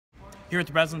Here at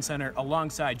the Breslin Center,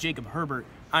 alongside Jacob Herbert,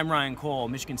 I'm Ryan Cole.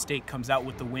 Michigan State comes out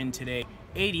with the win today,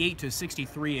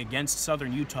 88-63 against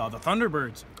Southern Utah. The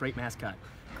Thunderbirds, great mascot,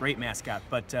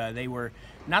 but they were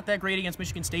not that great against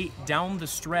Michigan State. Down the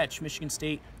stretch, Michigan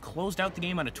State closed out the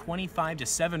game on a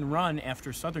 25-7 run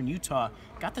after Southern Utah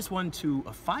got this one to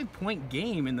a 5-point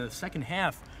game in the second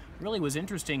half. Really was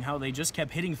interesting how they just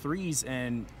kept hitting threes,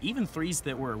 and even threes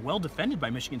that were well defended by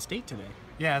Michigan State today.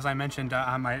 Yeah, as I mentioned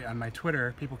on my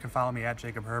Twitter, people can follow me at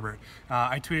Jacob Herbert.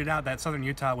 I tweeted out that Southern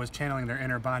Utah was channeling their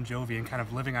inner Bon Jovi and kind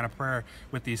of living on a prayer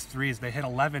with these threes. They hit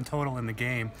 11 total in the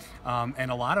game, and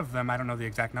a lot of them, I don't know the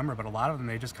exact number, but a lot of them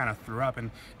they just kind of threw up,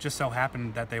 and just so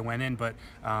happened that they went in. But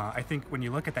I think when you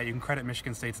look at that, you can credit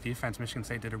Michigan State's defense. Michigan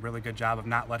State did a really good job of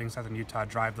not letting Southern Utah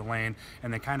drive the lane,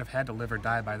 and they kind of had to live or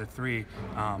die by the three.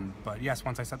 But yes,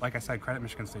 like I said, credit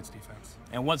Michigan State's defense.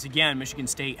 And once again, Michigan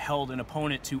State held an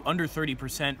opponent to under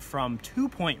 30% from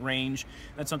 2-point range.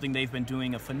 That's something they've been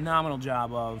doing a phenomenal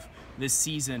job of this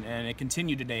season, and it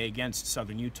continued today against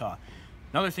Southern Utah.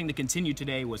 Another thing that continued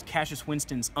today was Cassius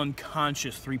Winston's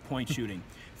unconscious three-point shooting.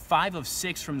 5 of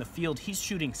 6 from the field. He's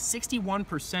shooting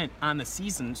 61% on the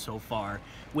season so far,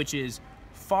 which is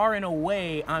far and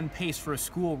away on pace for a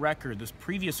school record. This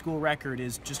previous school record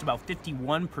is just about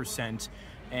 51%.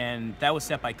 And that was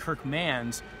set by Kirk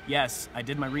Mans. Yes, I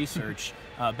did my research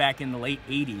back in the late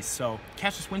 80s. So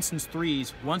Cassius Winston's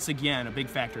threes, once again, a big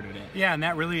factor today. Yeah, and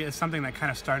that really is something that kind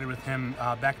of started with him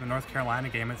back in the North Carolina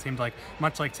game. It seemed like,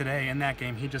 much like today, in that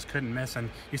game, he just couldn't miss, and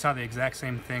you saw the exact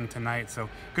same thing tonight. So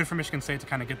good for Michigan State to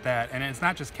kind of get that. And it's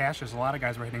not just Cassius. A lot of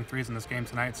guys were hitting threes in this game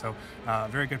tonight, so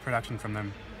very good production from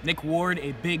them. Nick Ward,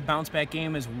 a big bounce-back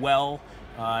game as well.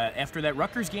 After that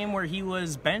Rutgers game where he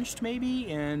was benched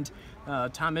maybe, and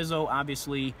Tom Izzo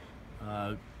obviously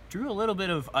drew a little bit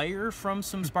of ire from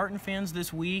some Spartan fans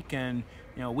this week, and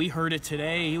we heard it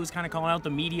today. He was kind of calling out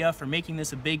the media for making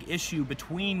this a big issue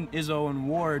between Izzo and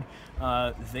Ward.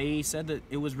 They said that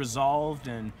it was resolved,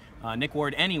 and Nick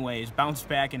Ward anyways bounced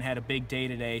back and had a big day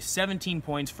today. 17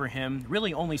 points for him.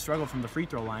 Really only struggled from the free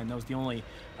throw line. That was the only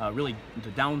really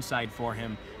the downside for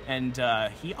him. And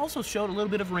he also showed a little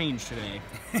bit of range today.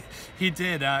 He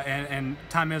did, and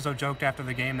Tom Izzo joked after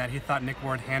the game that he thought Nick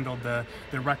Ward handled the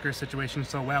Rutgers situation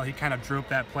so well. He kind of drew up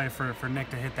that play for Nick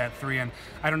to hit that three, and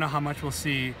I don't know how much we'll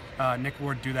see Nick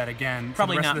Ward do that again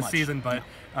Probably for the rest not of the much. Season,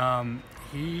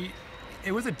 but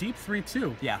it was a deep three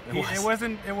too. Yeah, it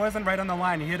wasn't right on the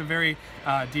line. He hit a very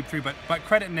deep three, but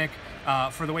credit Nick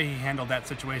for the way he handled that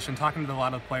situation. Talking to a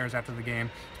lot of players after the game,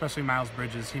 especially Miles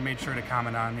Bridges, he made sure to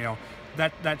comment on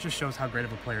that just shows how great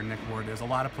of a player Nick Ward is. A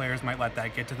lot of players might let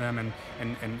that get to them, and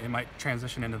it might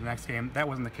transition into the next game. That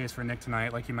wasn't the case for Nick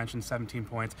tonight. Like you mentioned, 17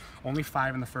 points, only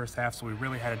 5 in the first half, so we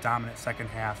really had a dominant second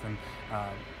half. And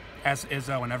as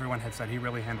Izzo and everyone had said, he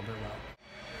really handled it well.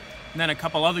 And then a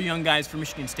couple other young guys from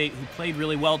Michigan State who played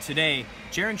really well today.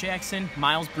 Jaren Jackson,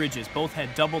 Miles Bridges, both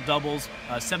had double-doubles,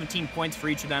 17 points for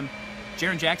each of them.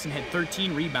 Jaren Jackson had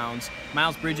 13 rebounds,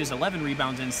 Miles Bridges 11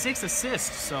 rebounds and 6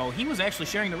 assists, so he was actually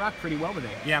sharing the rock pretty well today.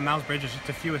 Yeah, Miles Bridges just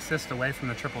a few assists away from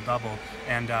the triple-double,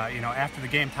 and after the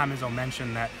game, Tom Izzo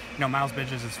mentioned that Miles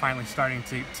Bridges is finally starting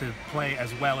to play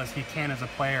as well as he can as a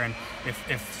player, and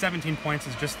if 17 points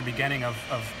is just the beginning of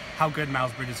how good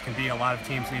Miles Bridges can be, a lot of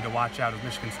teams need to watch out as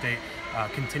Michigan State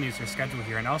continues their schedule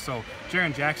here. And also,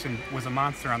 Jaren Jackson was a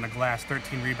monster on the glass,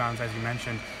 13 rebounds, as you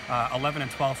mentioned, 11 and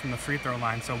 12 from the free throw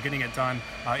line, so getting it done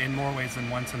in more ways than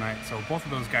one tonight. So both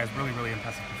of those guys really, really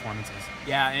impressive performances.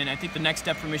 Yeah, and I think the next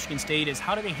step for Michigan State is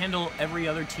how do they handle every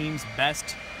other team's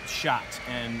best shot.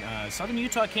 And Southern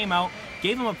Utah came out,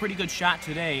 gave them a pretty good shot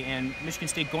today, and Michigan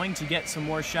State going to get some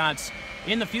more shots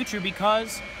in the future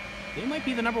because they might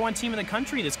be the #1 team in the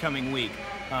country this coming week.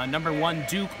 #1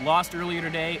 Duke lost earlier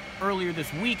today. Earlier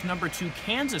this week, #2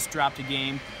 Kansas dropped a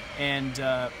game, and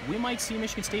we might see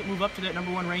Michigan State move up to that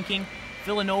 #1 ranking.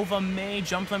 Villanova may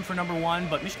jump them for #1,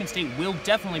 but Michigan State will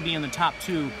definitely be in the top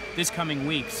 2 this coming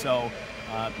week. So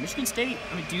Michigan State,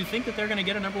 do you think that they're going to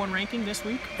get a #1 ranking this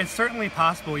week? It's certainly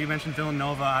possible. You mentioned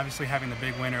Villanova obviously having the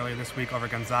big win earlier this week over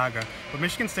Gonzaga, but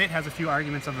Michigan State has a few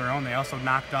arguments of their own. They also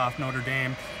knocked off Notre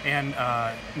Dame and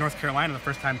North Carolina the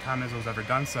first time Tom Izzo's ever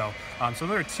done so. So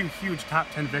there are 2 huge top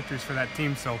 10 victories for that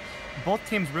team. So both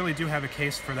teams really do have a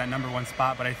case for that #1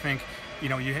 spot, but I think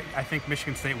I think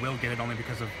Michigan State will get it only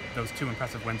because of those 2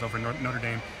 impressive wins over Notre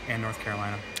Dame and North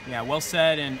Carolina. Yeah, well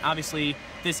said. And obviously,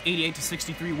 this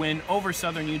 88-63 win over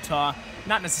Southern Utah,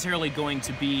 not necessarily going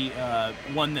to be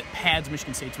one that pads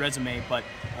Michigan State's resume, but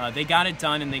they got it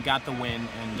done and they got the win,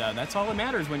 and that's all that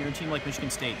matters when you're a team like Michigan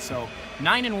State. So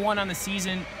 9-1 on the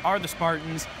season are the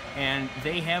Spartans, and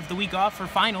they have the week off for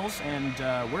finals, and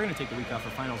we're going to take the week off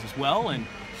for finals as well. And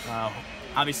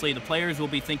Obviously, the players will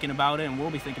be thinking about it, and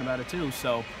we'll be thinking about it too.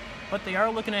 So, but they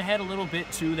are looking ahead a little bit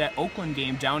to that Oakland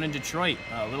game down in Detroit.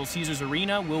 Little Caesars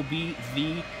Arena will be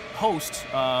the host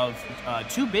of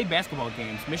 2 big basketball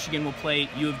games. Michigan will play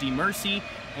U of D Mercy,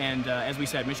 and as we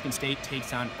said, Michigan State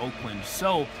takes on Oakland.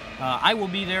 So I will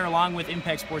be there along with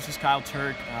Impact Sports' Kyle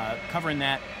Turk, covering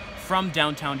that from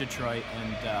downtown Detroit.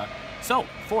 And so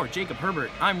for Jacob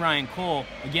Herbert, I'm Ryan Cole.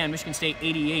 Again, Michigan State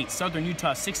 88, Southern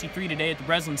Utah 63 today at the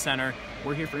Breslin Center.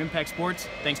 We're here for Impact Sports.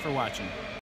 Thanks for watching.